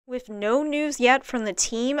With no news yet from the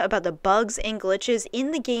team about the bugs and glitches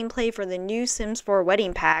in the gameplay for the new Sims 4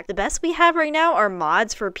 Wedding Pack, the best we have right now are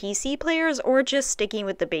mods for PC players or just sticking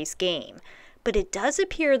with the base game. But it does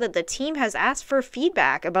appear that the team has asked for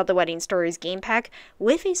feedback about the Wedding Stories game pack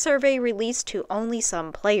with a survey released to only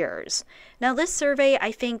some players. Now this survey,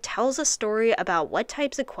 I think, tells a story about what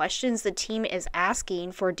types of questions the team is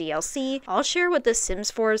asking for DLC. I'll share what the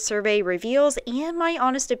Sims 4 survey reveals and my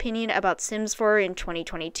honest opinion about Sims 4 in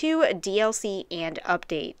 2022, DLC, and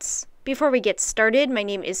updates. Before we get started, my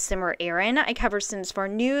name is Simmer Aaron. I cover Sims 4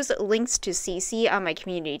 news, links to CC on my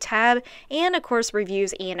community tab, and of course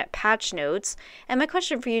reviews and patch notes. And my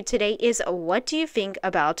question for you today is, what do you think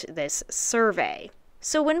about this survey?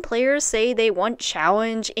 So when players say they want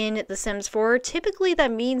challenge in The Sims 4, typically that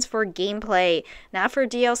means for gameplay, not for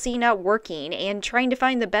DLC not working, and trying to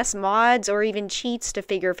find the best mods or even cheats to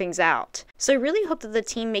figure things out. So I really hope that the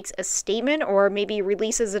team makes a statement or maybe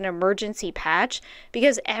releases an emergency patch,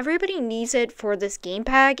 because everybody needs it for this game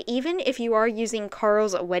pack. Even if you are using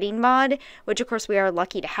Carl's wedding mod, which of course we are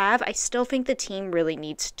lucky to have, I still think the team really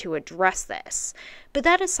needs to address this. But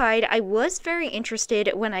that aside, I was very interested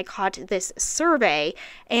when I caught this survey,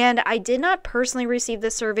 and I did not personally receive the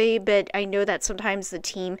survey, but I know that sometimes the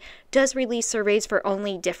team does release surveys for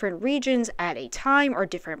only different regions at a time or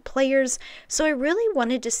different players, so I really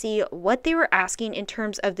wanted to see what they were asking in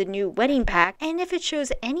terms of the new wedding pack, and if it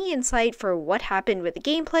shows any insight for what happened with the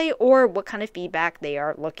gameplay or what kind of feedback they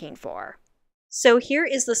are looking for. So here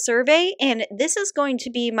is the survey, and this is going to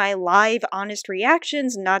be my live, honest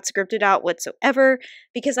reactions, not scripted out whatsoever,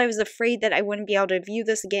 because I was afraid that I wouldn't be able to view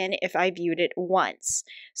this again if I viewed it once.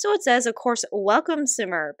 So it says, of course, welcome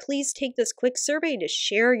Simmer. Please take this quick survey to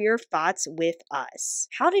share your thoughts with us.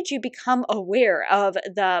 How did you become aware of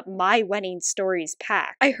the My Wedding Stories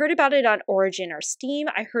pack? I heard about it on Origin or Steam.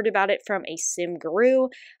 I heard about it from a sim guru.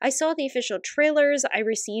 I saw the official trailers. I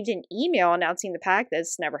received an email announcing the pack.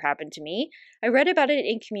 That's never happened to me. I read about it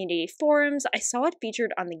in community forums, I saw it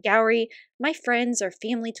featured on the gallery, my friends or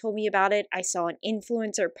family told me about it, I saw an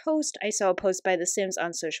influencer post, I saw a post by The Sims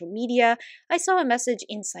on social media, I saw a message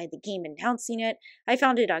inside the game announcing it, I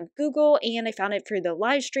found it on Google, and I found it through the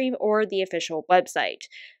live stream or the official website.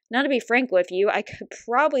 Now, to be frank with you, I could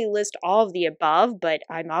probably list all of the above, but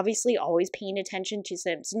I'm obviously always paying attention to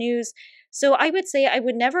Sims news, so I would say I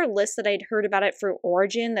would never list that I'd heard about it through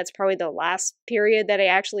Origin. That's probably the last period that I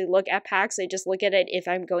actually look at packs. I just look at it if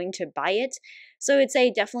I'm going to buy it. So I'd say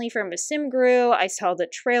definitely from a sim guru. I saw the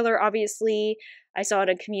trailer, obviously. I saw it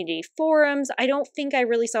on community forums. I don't think I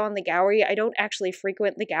really saw it in the gallery. I don't actually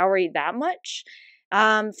frequent the gallery that much.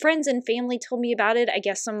 Friends and family told me about it. I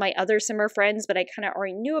guess some of my other Simmer friends, but I kind of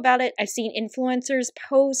already knew about it. I've seen influencers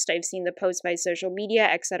post. I've seen the post by social media,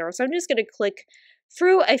 etc. So I'm just going to click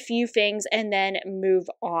through a few things and then move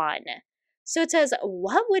on. So it says,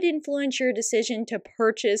 what would influence your decision to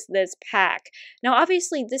purchase this pack? Now,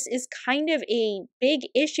 obviously, this is kind of a big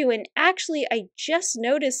issue, and actually, I just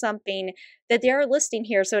noticed something that they are listing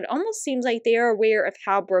here, so it almost seems like they are aware of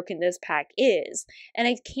how broken this pack is, and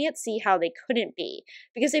I can't see how they couldn't be,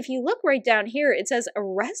 because if you look right down here, it says a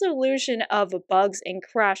resolution of bugs and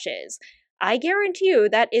crashes. I guarantee you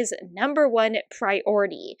that is #1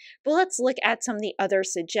 priority, but let's look at some of the other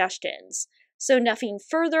suggestions. So nothing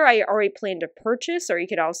further I already plan to purchase, or you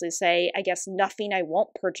could also say, I guess nothing I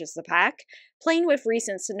won't purchase the pack, playing with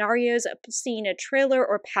recent scenarios, seeing a trailer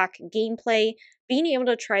or pack gameplay, being able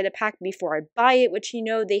to try the pack before I buy it, which you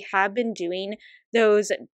know they have been doing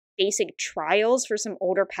those basic trials for some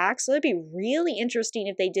older packs, so it'd be really interesting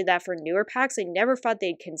if they did that for newer packs. I never thought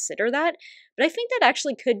they'd consider that, but I think that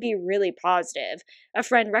actually could be really positive. A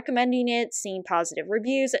friend recommending it, seeing positive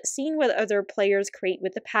reviews, seeing what other players create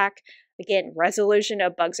with the pack, again, resolution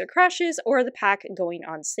of bugs or crashes, or the pack going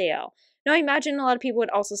on sale. Now, I imagine a lot of people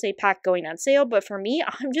would also say pack going on sale, but for me,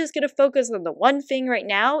 I'm just going to focus on the one thing right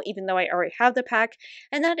now, even though I already have the pack,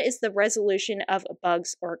 and that is the resolution of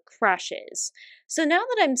bugs or crashes. So now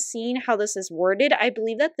that I'm seeing how this is worded, I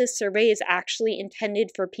believe that this survey is actually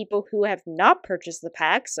intended for people who have not purchased the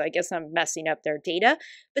pack, so I guess I'm messing up their data,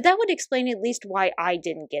 but that would explain at least why I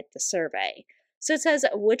didn't get the survey. So it says,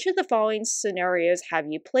 which of the following scenarios have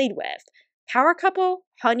you played with? Power couple,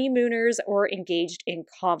 honeymooners, or engaged in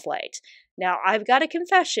conflict. Now, I've got a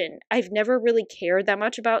confession. I've never really cared that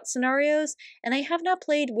much about scenarios, and I have not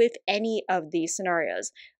played with any of these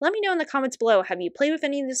scenarios. Let me know in the comments below, have you played with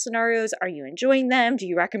any of these scenarios? Are you enjoying them? Do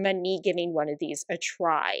you recommend me giving one of these a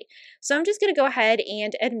try? So I'm just going to go ahead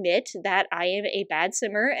and admit that I am a bad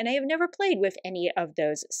simmer, and I have never played with any of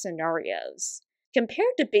those scenarios.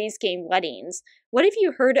 Compared to base game weddings, what have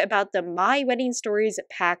you heard about the My Wedding Stories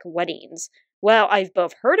pack weddings? Well, I've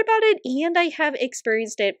both heard about it and I have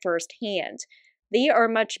experienced it firsthand. They are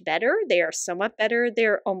much better. They are somewhat better.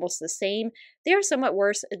 They're almost the same. They are somewhat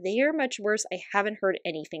worse. They are much worse. I haven't heard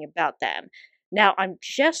anything about them. Now, I'm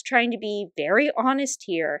just trying to be very honest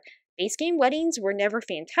here. Base game weddings were never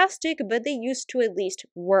fantastic, but they used to at least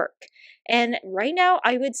work. And right now,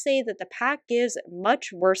 I would say that the pack gives much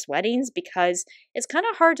worse weddings because it's kind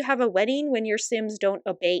of hard to have a wedding when your Sims don't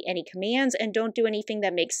obey any commands and don't do anything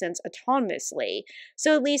that makes sense autonomously.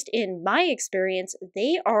 So, at least in my experience,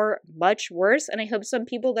 they are much worse. And I hope some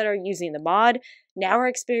people that are using the mod now are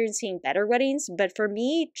experiencing better weddings. But for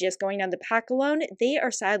me, just going on the pack alone, they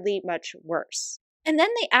are sadly much worse. And then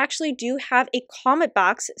they actually do have a comment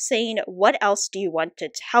box saying, "What else do you want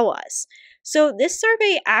to tell us?" So this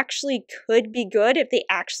survey actually could be good if they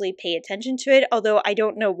actually pay attention to it, although I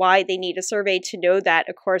don't know why they need a survey to know that.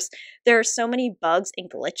 Of course, there are so many bugs and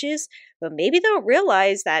glitches, but maybe they'll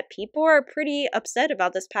realize that people are pretty upset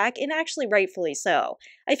about this pack, and actually rightfully so.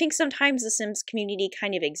 I think sometimes the Sims community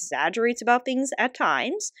kind of exaggerates about things at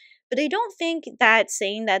times, but I don't think that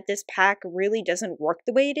saying that this pack really doesn't work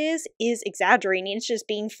the way it is exaggerating. It's just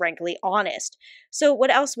being frankly honest. So, what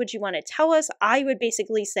else would you want to tell us? I would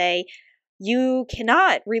basically say, you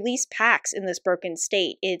cannot release packs in this broken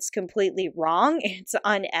state. It's completely wrong. It's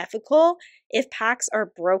unethical. If packs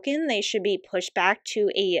are broken, they should be pushed back to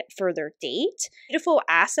a further date. Beautiful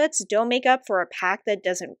assets don't make up for a pack that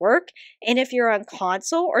doesn't work. And if you're on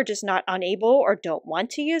console or just not unable or don't want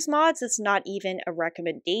to use mods, it's not even a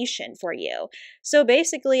recommendation for you. So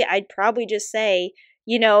basically, I'd probably just say,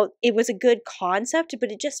 it was a good concept,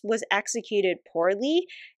 but it just was executed poorly.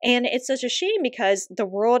 And it's such a shame because the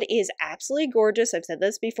world is absolutely gorgeous. I've said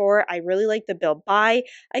this before. I really like the build buy.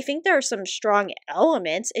 I think there are some strong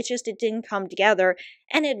elements. It's just it didn't come together.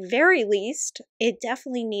 And at very least, it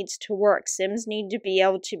definitely needs to work. Sims need to be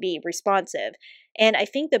able to be responsive. And I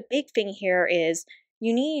think the big thing here is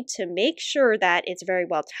you need to make sure that it's very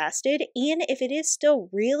well tested. And if it is still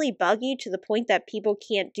really buggy to the point that people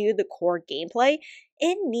can't do the core gameplay,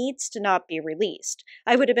 it needs to not be released.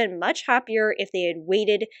 I would have been much happier if they had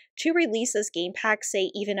waited to release this game pack, say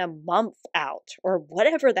even a month out, or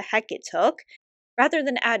whatever the heck it took, rather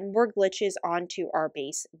than add more glitches onto our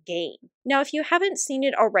base game. Now, if you haven't seen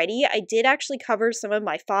it already, I did actually cover some of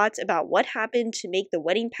my thoughts about what happened to make the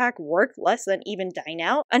wedding pack work less than even Dine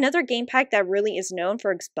Out, another game pack that really is known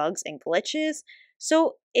for its bugs and glitches.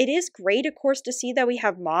 So it is great, of course, to see that we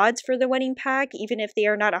have mods for the wedding pack, even if they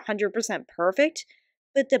are not 100% perfect.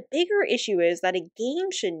 But the bigger issue is that a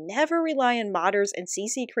game should never rely on modders and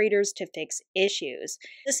CC creators to fix issues.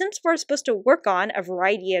 The Sims 4 is supposed to work on a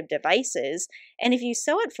variety of devices, and if you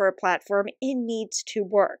sell it for a platform, it needs to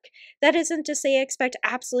work. That isn't to say I expect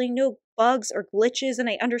absolutely no bugs or glitches, and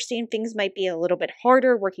I understand things might be a little bit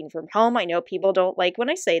harder working from home. I know people don't like when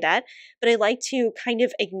I say that, but I like to kind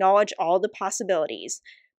of acknowledge all the possibilities.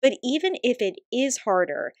 But even if it is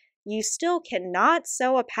harder, you still cannot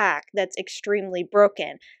sell a pack that's extremely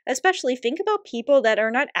broken. Especially think about people that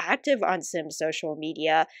are not active on Sims social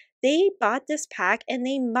media. They bought this pack and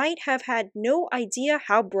they might have had no idea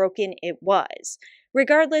how broken it was.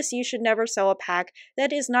 Regardless, you should never sell a pack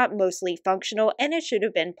that is not mostly functional and it should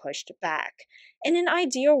have been pushed back. In an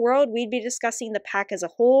ideal world, we'd be discussing the pack as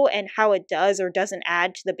a whole and how it does or doesn't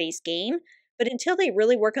add to the base game. But until they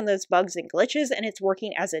really work on those bugs and glitches and it's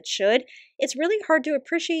working as it should, it's really hard to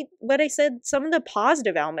appreciate what I said some of the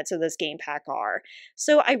positive elements of this game pack are.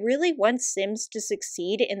 So I really want Sims to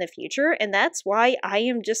succeed in the future, and that's why I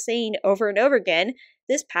am just saying over and over again,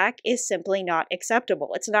 this pack is simply not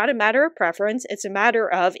acceptable. It's not a matter of preference, it's a matter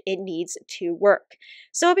of it needs to work.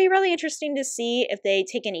 So it'll be really interesting to see if they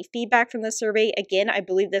take any feedback from the survey. Again, I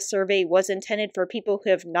believe this survey was intended for people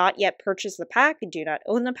who have not yet purchased the pack and do not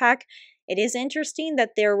own the pack. It is interesting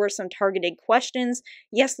that there were some targeted questions.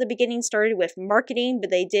 Yes, the beginning started with marketing, but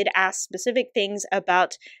they did ask specific things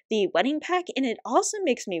about the wedding pack, and it also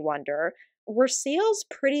makes me wonder, were sales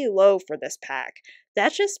pretty low for this pack?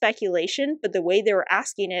 That's just speculation, but the way they were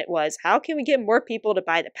asking it was, how can we get more people to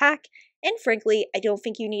buy the pack? And frankly, I don't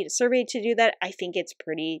think you need a survey to do that. I think it's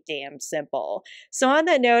pretty damn simple. So on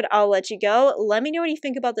that note, I'll let you go. Let me know what you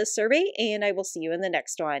think about this survey, and I will see you in the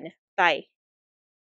next one. Bye.